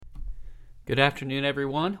Good afternoon,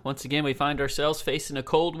 everyone. Once again, we find ourselves facing a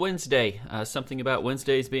cold Wednesday. Something about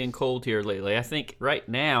Wednesdays being cold here lately. I think right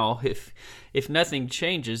now, if nothing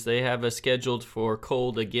changes, they have us scheduled for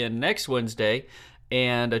cold again next Wednesday,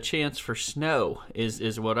 and a chance for snow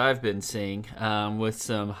is what I've been seeing, with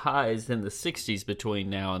some highs in the 60s between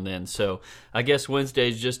now and then. So I guess Wednesday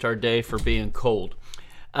is just our day for being cold.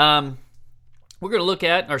 We're going to look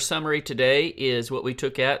at, our summary today is what we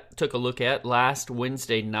took a look at last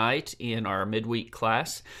Wednesday night in our midweek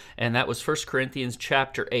class, and that was 1 Corinthians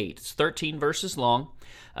chapter 8. It's 13 verses long,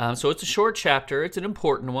 so it's a short chapter. It's an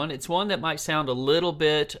important one. It's one that might sound a little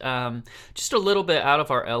bit, just a little bit out of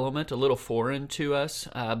our element, a little foreign to us,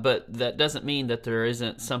 but that doesn't mean that there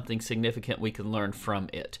isn't something significant we can learn from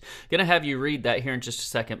it. I'm going to have you read that here in just a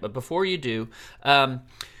second, but before you do,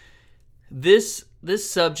 This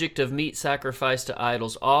subject of meat sacrificed to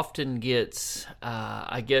idols often gets,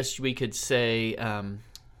 I guess we could say,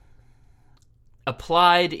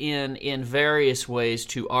 applied in various ways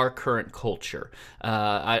to our current culture.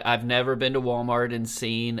 I've never been to Walmart and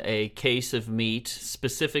seen a case of meat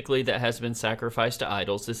specifically that has been sacrificed to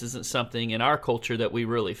idols. This isn't something in our culture that we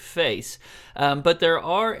really face. But there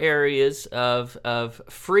are areas of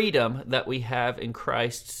freedom that we have in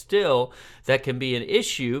Christ still that can be an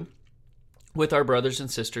issue with our brothers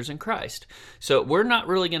and sisters in Christ. So we're not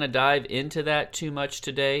really going to dive into that too much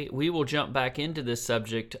today. We will jump back into this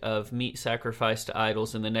subject of meat sacrificed to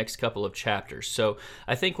idols in the next couple of chapters. So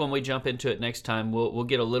I think when we jump into it next time, we'll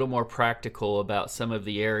get a little more practical about some of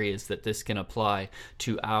the areas that this can apply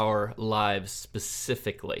to our lives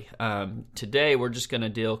specifically. Today we're just going to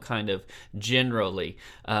deal kind of generally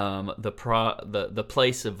the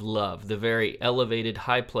place of love, the very elevated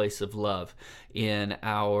high place of love in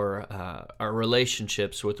our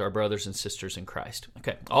relationships with our brothers and sisters in Christ.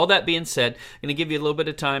 Okay, all that being said, I'm going to give you a little bit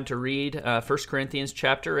of time to read 1 Corinthians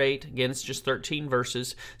chapter 8. Again, it's just 13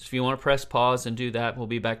 verses. So if you want to press pause and do that, we'll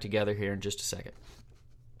be back together here in just a second.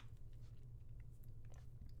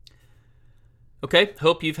 Okay,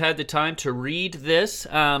 hope you've had the time to read this.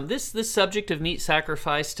 This subject of meat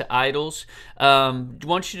sacrifice to idols,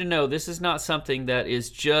 want you to know this is not something that is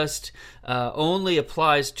just only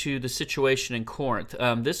applies to the situation in Corinth.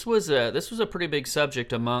 This was a pretty big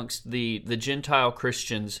subject amongst the Gentile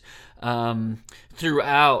Christians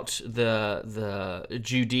throughout the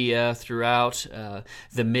Judea, throughout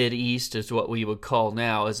the Mid-East is what we would call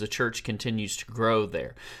now, as the church continues to grow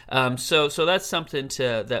there. So that's something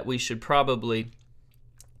that we should probably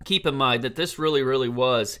keep in mind, that this really, really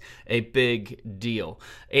was a big deal.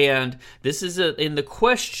 And this is in the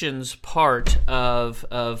questions part of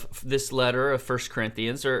this letter of 1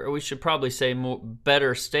 Corinthians, or we should probably say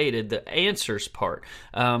better stated, the answers part.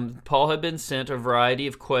 Paul had been sent a variety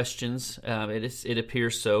of questions, it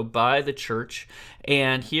appears so, by the church,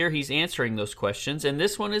 and here he's answering those questions, and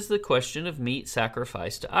this one is the question of meat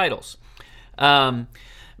sacrificed to idols.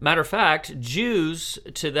 Matter of fact, Jews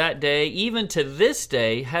to that day, even to this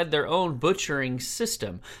day, had their own butchering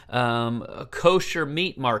system, kosher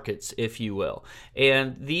meat markets, if you will.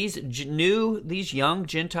 And these young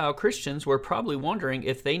Gentile Christians were probably wondering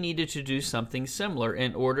if they needed to do something similar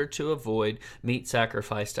in order to avoid meat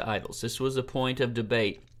sacrifice to idols. This was a point of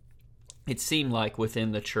debate, it seemed like,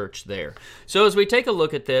 within the church there. So as we take a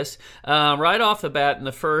look at this, right off the bat in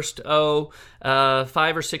the first 5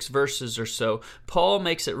 or 6 verses or so, Paul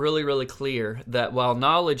makes it really, really clear that while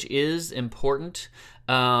knowledge is important,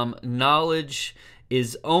 knowledge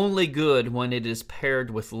is only good when it is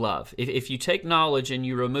paired with love. If you take knowledge and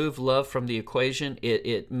you remove love from the equation,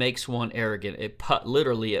 it makes one arrogant. It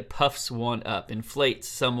puffs one up, inflates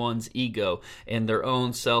someone's ego and their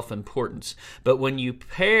own self-importance. But when you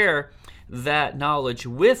pair that knowledge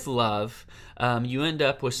with love, you end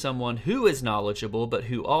up with someone who is knowledgeable, but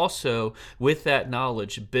who also, with that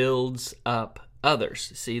knowledge, builds up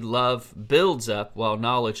others. See, love builds up while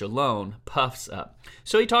knowledge alone puffs up.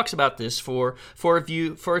 So he talks about this for a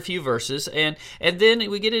few verses, and then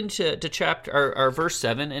we get into chapter or verse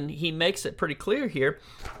 7, and he makes it pretty clear here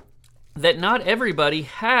that not everybody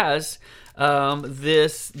has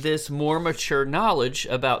this more mature knowledge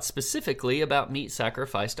specifically about meat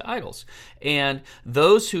sacrificed to idols. And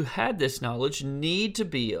those who had this knowledge need to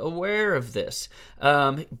be aware of this.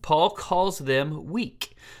 Paul calls them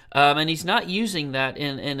weak. And he's not using that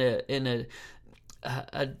in a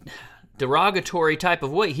derogatory type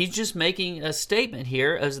of way. He's just making a statement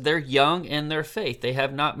here as they're young in their faith. They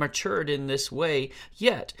have not matured in this way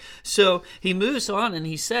yet. So he moves on and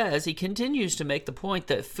he continues to make the point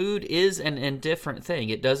that food is an indifferent thing.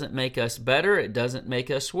 It doesn't make us better. It doesn't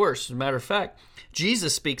make us worse. As a matter of fact,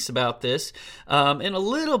 Jesus speaks about this in a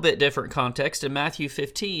little bit different context in Matthew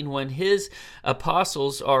 15 when his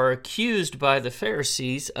apostles are accused by the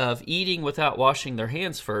Pharisees of eating without washing their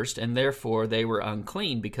hands first, and therefore they were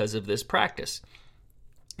unclean because of this practice.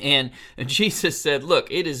 And Jesus said, look,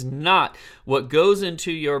 it is not what goes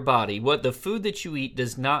into your body. What the food that you eat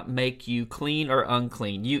does not make you clean or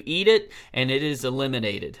unclean. You eat it and it is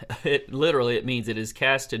eliminated. It means it is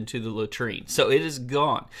cast into the latrine. So it is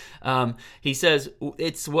gone. He says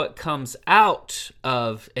it's what comes out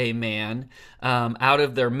of a man, out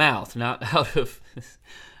of their mouth, not out of...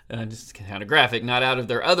 just kind of graphic, not out of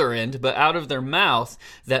their other end, but out of their mouth,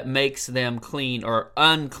 that makes them clean or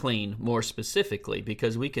unclean more specifically,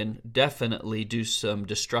 because we can definitely do some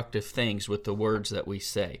destructive things with the words that we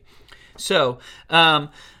say. So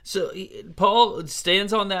Paul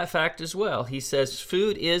stands on that fact as well. He says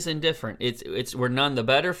food is indifferent. We're none the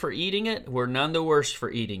better for eating it. We're none the worse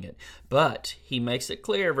for eating it. But he makes it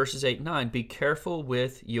clear, verses 8 and 9, be careful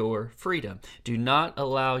with your freedom. Do not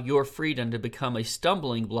allow your freedom to become a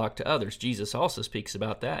stumbling block to others. Jesus also speaks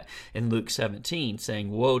about that in Luke 17,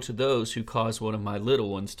 saying, woe to those who cause one of my little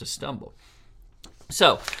ones to stumble.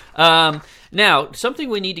 So, now, something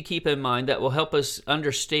we need to keep in mind that will help us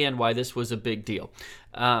understand why this was a big deal.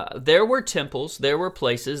 There were temples, there were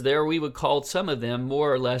places, we would call some of them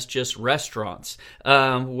more or less just restaurants,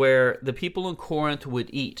 where the people in Corinth would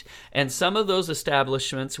eat. And some of those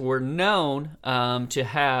establishments were known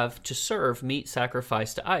to serve meat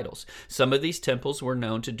sacrificed to idols. Some of these temples were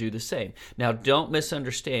known to do the same. Now, don't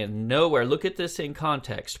misunderstand. Nowhere, look at this in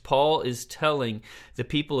context. Paul is telling the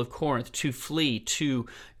people of Corinth to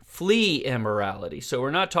flee immorality. So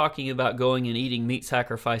we're not talking about going and eating meat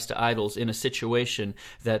sacrificed to idols in a situation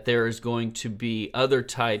that there is going to be other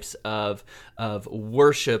types of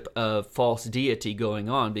worship of false deity going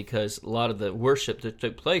on, because a lot of the worship that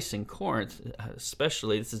took place in Corinth,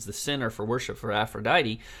 especially, this is the center for worship for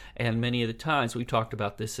Aphrodite, and many of the times we've talked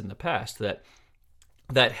about this in the past, that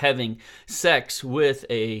having sex with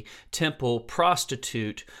a temple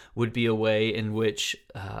prostitute would be a way in which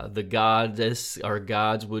the goddess or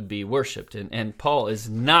gods would be worshipped. And Paul is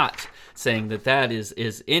not saying that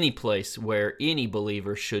is any place where any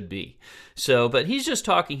believer should be. So, but he's just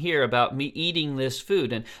talking here about me eating this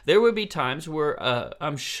food. And there would be times where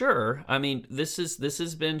I'm sure, this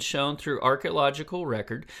has been shown through archaeological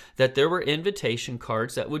record, that there were invitation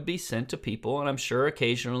cards that would be sent to people. And I'm sure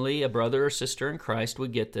occasionally a brother or sister in Christ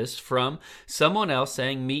would get this from someone else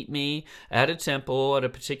saying, meet me at a temple at a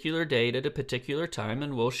particular date at a particular time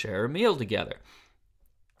and we'll share a meal together.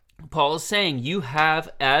 Paul is saying you have,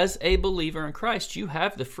 as a believer in Christ, you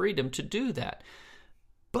have the freedom to do that.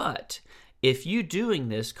 But if you doing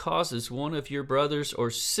this causes one of your brothers or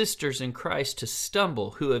sisters in Christ to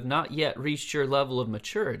stumble who have not yet reached your level of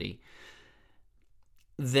maturity,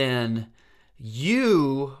 then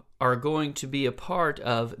you are going to be a part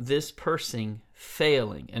of this person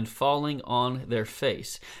failing and falling on their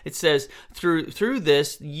face. It says through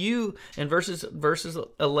this, you, in verses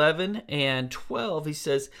 11 and 12, he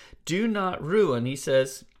says, do not ruin. He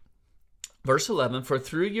says, verse 11, for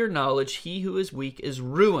through your knowledge he who is weak is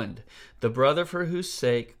ruined, the brother for whose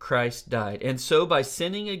sake Christ died. And so by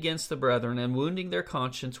sinning against the brethren and wounding their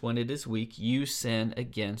conscience when it is weak, you sin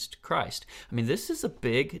against Christ. This is a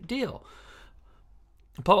big deal.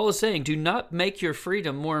 Paul is saying, do not make your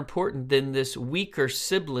freedom more important than this weaker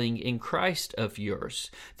sibling in Christ of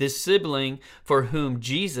yours, this sibling for whom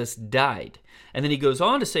Jesus died. And then he goes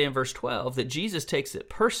on to say in verse 12 that Jesus takes it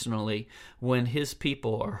personally when his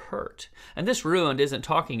people are hurt. And this ruined isn't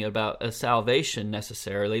talking about a salvation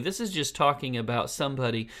necessarily. This is just talking about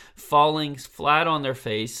somebody falling flat on their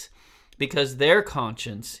face because their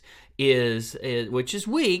conscience which is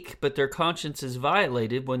weak, but their conscience is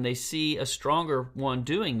violated when they see a stronger one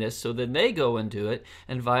doing this, so then they go and do it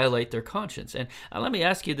and violate their conscience. And let me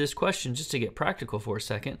ask you this question just to get practical for a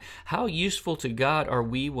second. How useful to God are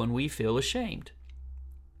we when we feel ashamed?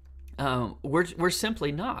 We're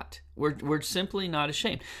simply not. We're simply not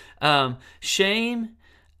ashamed. Shame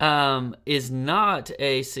is not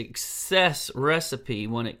a success recipe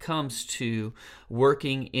when it comes to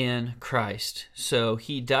working in Christ. So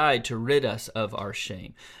he died to rid us of our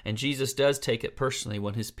shame. And Jesus does take it personally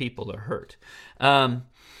when his people are hurt.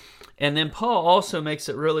 And then Paul also makes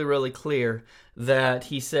it really, really clear that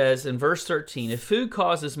he says in verse 13, if food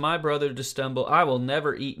causes my brother to stumble, I will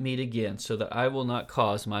never eat meat again, so that I will not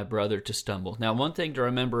cause my brother to stumble. Now, one thing to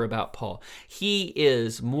remember about Paul, he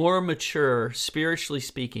is more mature, spiritually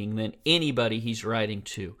speaking, than anybody he's writing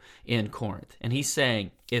to in Corinth. And he's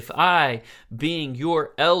saying, if I, being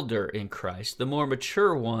your elder in Christ, the more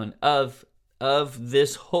mature one of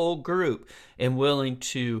this whole group, am willing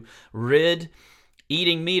to rid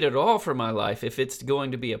eating meat at all for my life, if it's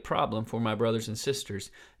going to be a problem for my brothers and sisters,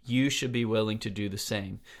 you should be willing to do the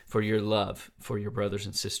same for your love for your brothers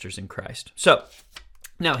and sisters in Christ. So,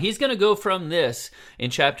 now, he's going to go from this in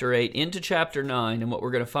chapter 8 into chapter 9, and what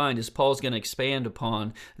we're going to find is Paul's going to expand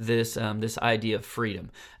upon this idea of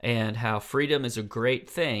freedom and how freedom is a great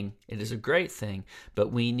thing. It is a great thing,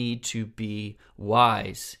 but we need to be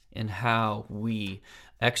wise in how we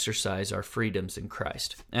exercise our freedoms in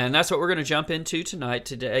Christ. And that's what we're going to jump into tonight.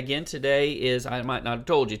 Today is, I might not have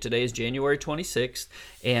told you, today is January 26th,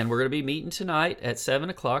 and we're going to be meeting tonight at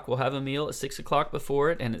 7 o'clock. We'll have a meal at 6 o'clock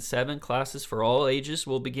before it, and at 7, classes for all ages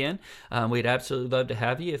will begin. We'd absolutely love to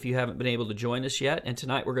have you if you haven't been able to join us yet. And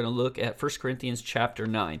tonight we're going to look at 1 Corinthians chapter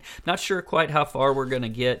 9. Not sure quite how far we're going to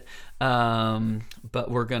get,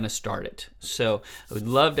 but we're going to start it. So we'd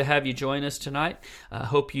love to have you join us tonight.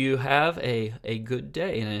 Hope you have a good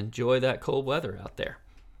day and enjoy that cold weather out there.